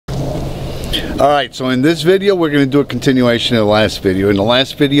Alright, so in this video we're going to do a continuation of the last video. In the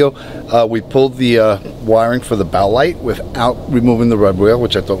last video we pulled the wiring for the bow light without removing the rub rail,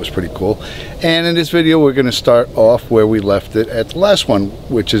 which I thought was pretty cool. And in this video we're going to start off where we left it at the last one,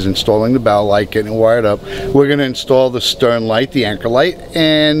 which is installing the bow light, getting it wired up. We're going to install the stern light, the anchor light,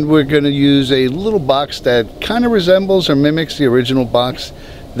 and we're going to use a little box that kind of resembles or mimics the original box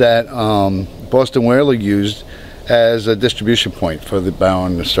that Boston Whaler used as a distribution point for the bow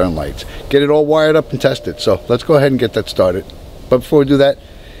and the stern lights. Get it all wired up and tested. So let's go ahead and get that started. But before we do that,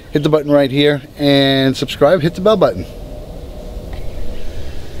 hit the button right here and subscribe, hit the bell button.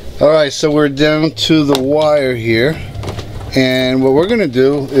 Alright, so we're down to the wire here, and what we're going to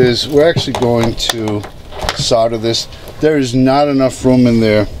do is we're actually going to solder this. There is not enough room in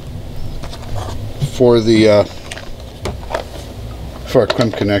there for the for a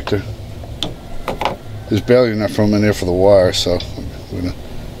crimp connector. There's barely enough room in there for the wire, so we're going to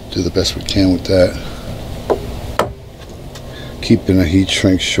do the best we can with that. Keeping the heat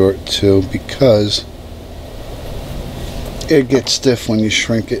shrink short too, because it gets stiff when you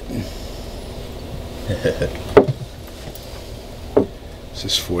shrink it. This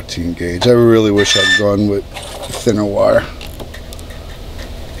is 14 gauge. I really wish I'd gone with thinner wire.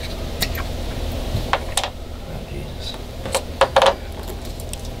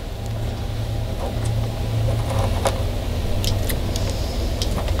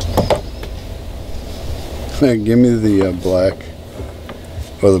 Give me the black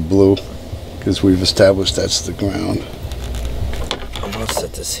or the blue, because we've established that's the ground. I'm gonna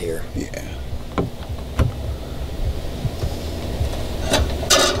set this here. Yeah.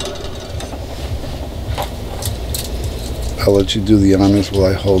 I'll let you do the honors while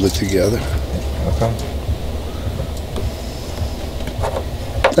I hold it together. Okay.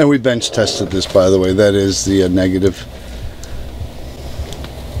 And we bench tested this, by the way. That is the negative.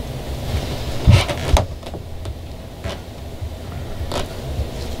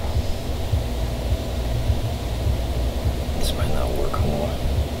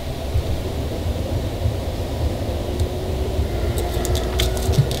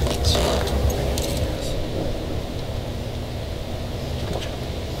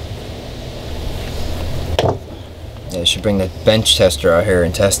 Yeah, you should bring the bench tester out here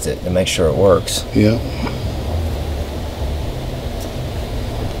and test it to make sure it works. Yeah.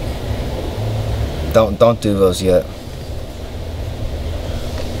 Don't do those yet.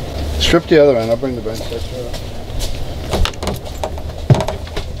 Strip the other end. I'll bring the bench tester out.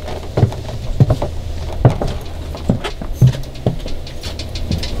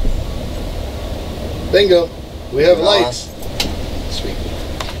 Bingo. We have lights. Sweet.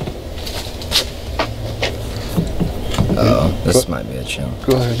 Uh-oh, this might be a chill.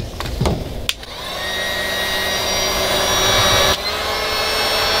 Go ahead.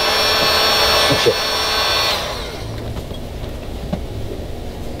 Okay.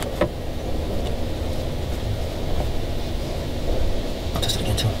 Test it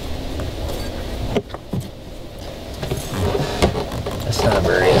again too. That's not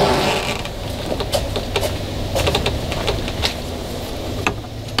very.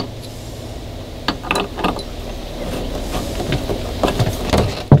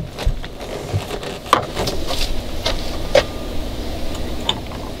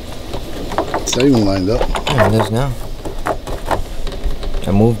 It's not even lined up. Yeah, it is now.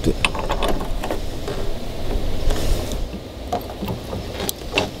 I moved it.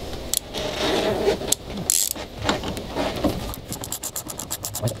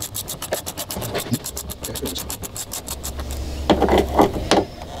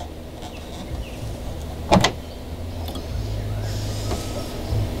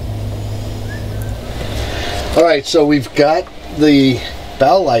 Alright, so we've got the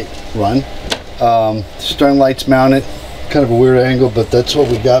bow light run. Stern light's mounted, kind of a weird angle, but that's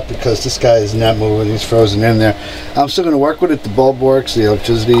what we got because this guy is not moving, he's frozen in there. I'm still going to work with it. The bulb works, the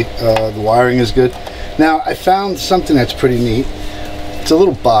electricity, the wiring is good. Now I found something that's pretty neat. It's a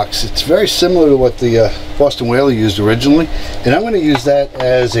little box. It's very similar to what the Boston Whaler used originally, and I'm going to use that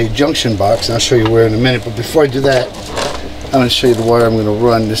as a junction box, and I'll show you where in a minute. But before I do that, I'm going to show you the wire I'm going to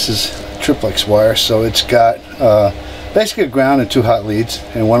run. This is triplex wire, so it's got basically a ground and 2 hot leads,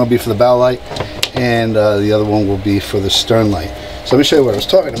 and one will be for the bow light and the other one will be for the stern light. So let me show you what I was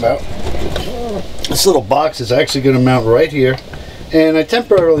talking about. This little box is actually going to mount right here, and I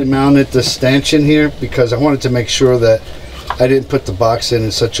temporarily mounted the stanchion here because I wanted to make sure that I didn't put the box in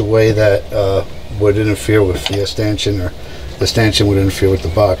such a way that would interfere with the stanchion, or the stanchion would interfere with the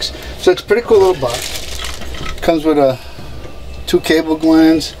box. So it's a pretty cool little box. Comes with 2 cable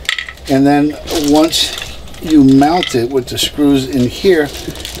glands, and then once you mount it with the screws in here,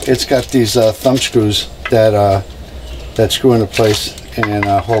 it's got these thumb screws that screw into place and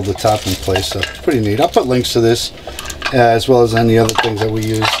hold the top in place. So pretty neat. I'll put links to this as well as any other things that we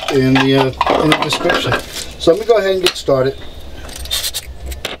use in the description. So let me go ahead and get started.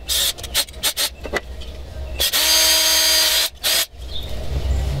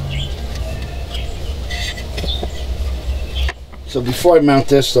 So before I mount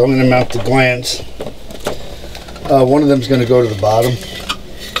this, I'm going to mount the glands. One of them is going to go to the bottom,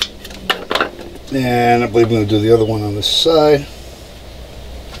 and I believe I'm going to do the other one on this side.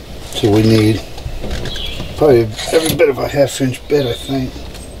 So we need probably every bit of a 1/2 inch bit, I think.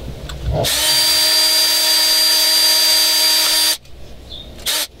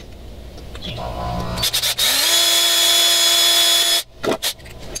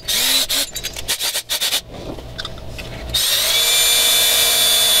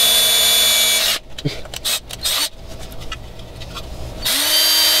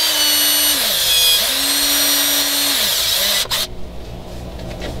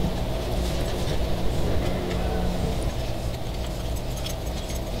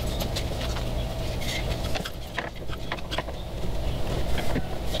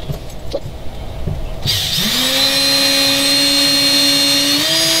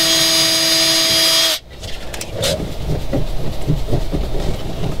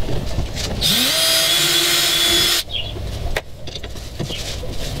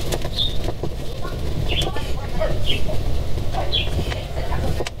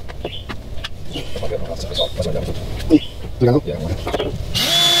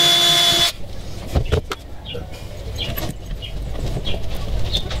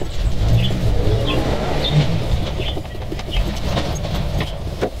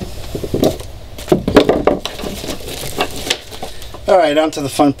 Alright, on to the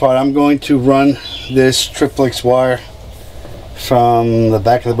fun part. I'm going to run this triplex wire from the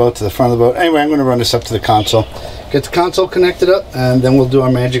back of the boat to the front of the boat. Anyway, I'm going to run this up to the console. Get the console connected up, and then we'll do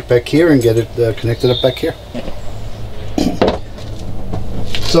our magic back here and get it connected up back here.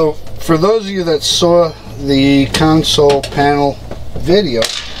 So, for those of you that saw the console panel video,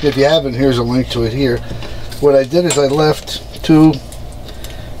 if you haven't, here's a link to it here. What I did is I left 2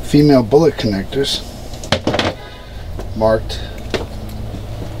 female bullet connectors marked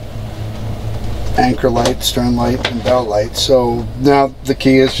anchor light, stern light, and bell light. So now the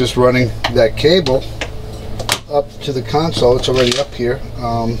key is just running that cable up to the console. It's already up here.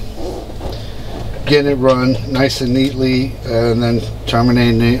 Getting it run nice and neatly, and then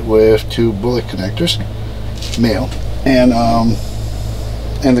terminating it with 2 bullet connectors, male, and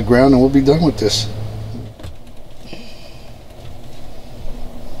the ground, and we'll be done with this.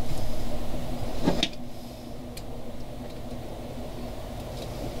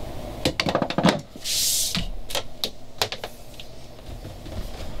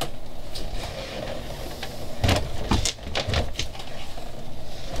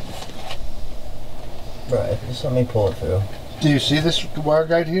 Right, just let me pull it through. Do you see this wire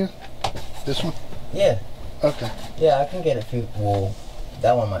guide here? This one? Yeah. Okay. Yeah, I can get it through. Well,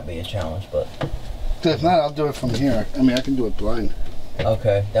 that one might be a challenge, but... If not, I'll do it from here. I mean, I can do it blind.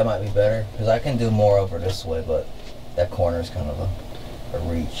 Okay, that might be better, because I can do more over this way, but that corner is kind of a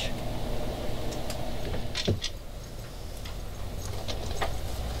reach.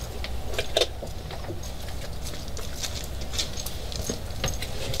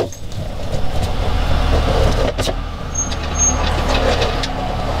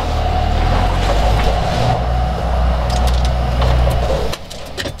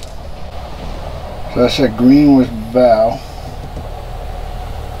 So I said green was Val.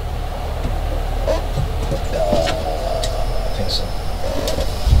 I think so.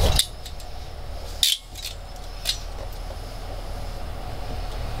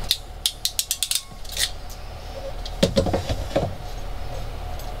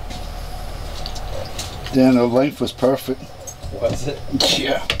 Then the length was perfect. Was it?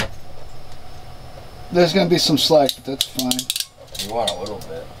 Yeah. There's gonna be some slack, but that's fine. You want a little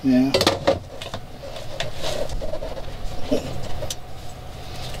bit. Yeah.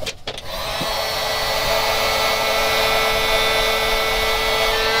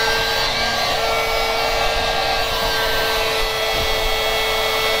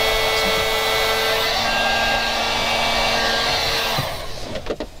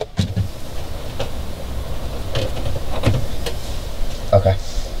 Okay.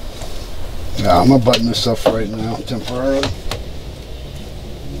 Yeah, I'm gonna button this up right now temporarily.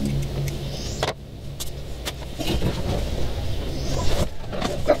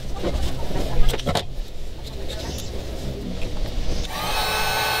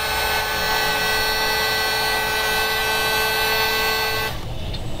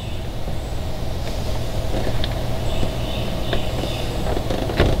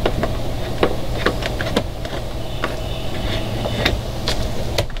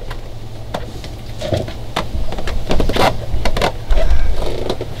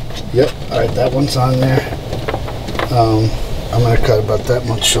 Yep, alright, that one's on there. I'm going to cut about that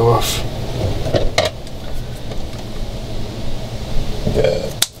much off.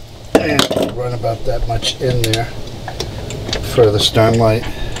 And run about that much in there for the stern light.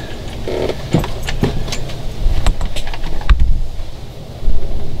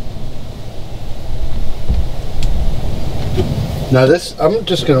 Now this, I'm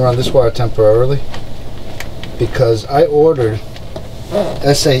just going to run this wire temporarily because I ordered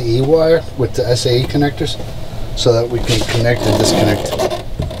SAE wire with the SAE connectors so that we can connect and disconnect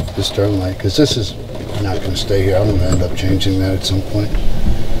the stern light, because this is not going to stay here. I'm going to end up changing that at some point.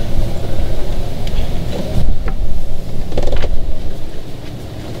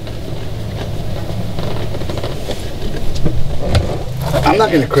 I'm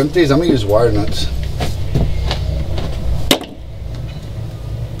not going to crimp these, I'm going to use wire nuts.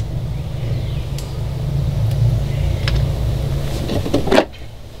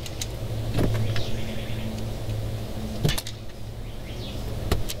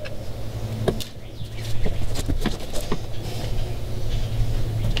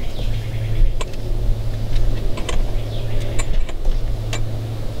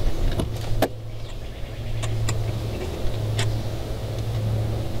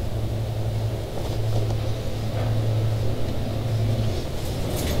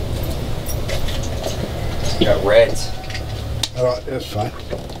 Got reds. Oh, that's fine.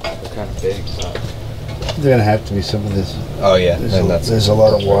 They're kind of big. So. They're gonna have to be some of this. Oh yeah, there's a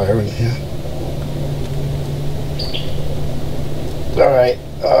lot of wire in here. All right,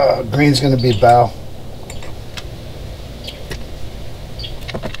 green's gonna be bow.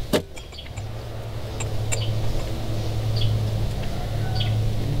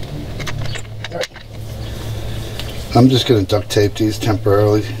 All right. I'm just gonna duct tape these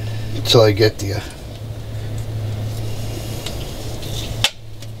temporarily until I get the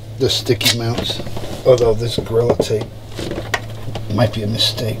sticky mounts. Although this Gorilla tape might be a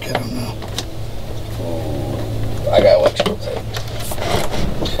mistake, I don't know. I got electrical tape.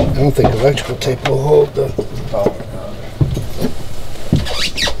 I don't think electrical tape will hold though. Oh my God.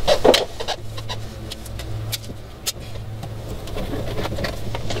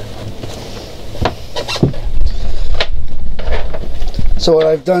 So what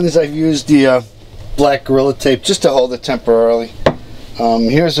I've done is I've used the black Gorilla tape just to hold it temporarily.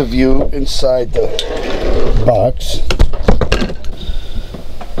 Here's a view inside the box.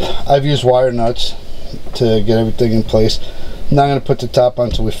 I've used wire nuts to get everything in place. I'm not going to put the top on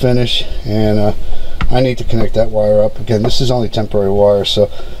until we finish, and I need to connect that wire up. Again, this is only temporary wire, so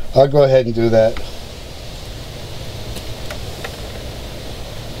I'll go ahead and do that.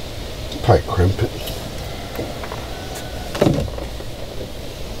 Probably crimp it.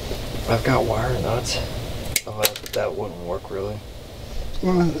 I've got wire nuts. Oh, that wouldn't work really.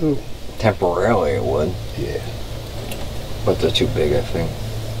 Well, temporarily it would. Yeah. But they're too big, I think.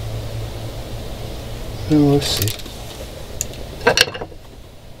 Well, let's see.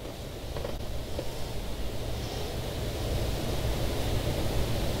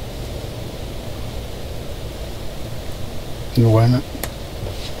 You know why not?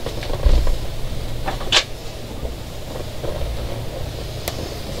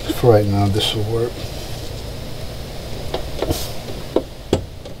 For right now, this will work.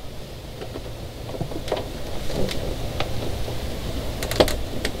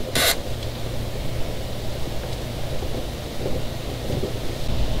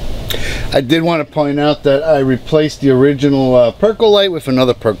 I did want to point out that I replaced the original perko light with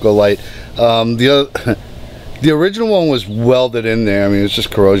another perko light. The original one was welded in there. I mean, it was just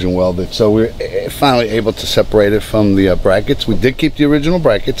corrosion welded. So we were finally able to separate it from the brackets. We did keep the original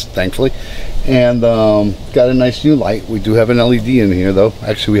brackets, thankfully, and got a nice new light. We do have an LED in here, though.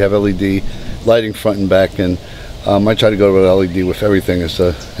 Actually, we have LED lighting front and back, and I try to go to LED with everything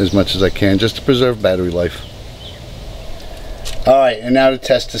as much as I can, just to preserve battery life. Alright, and now to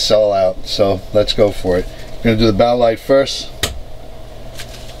test this all out, so let's go for it. I'm going to do the bow light first.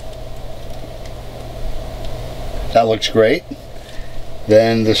 That looks great.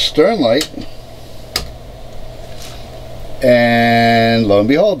 Then the stern light. And lo and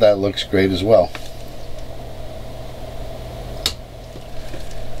behold, that looks great as well.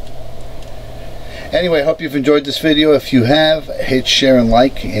 Anyway, hope you've enjoyed this video. If you have, hit share and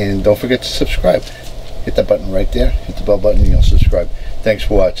like, and don't forget to subscribe. Hit that button right there, hit the bell button, and you'll subscribe. Thanks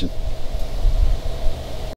for watching.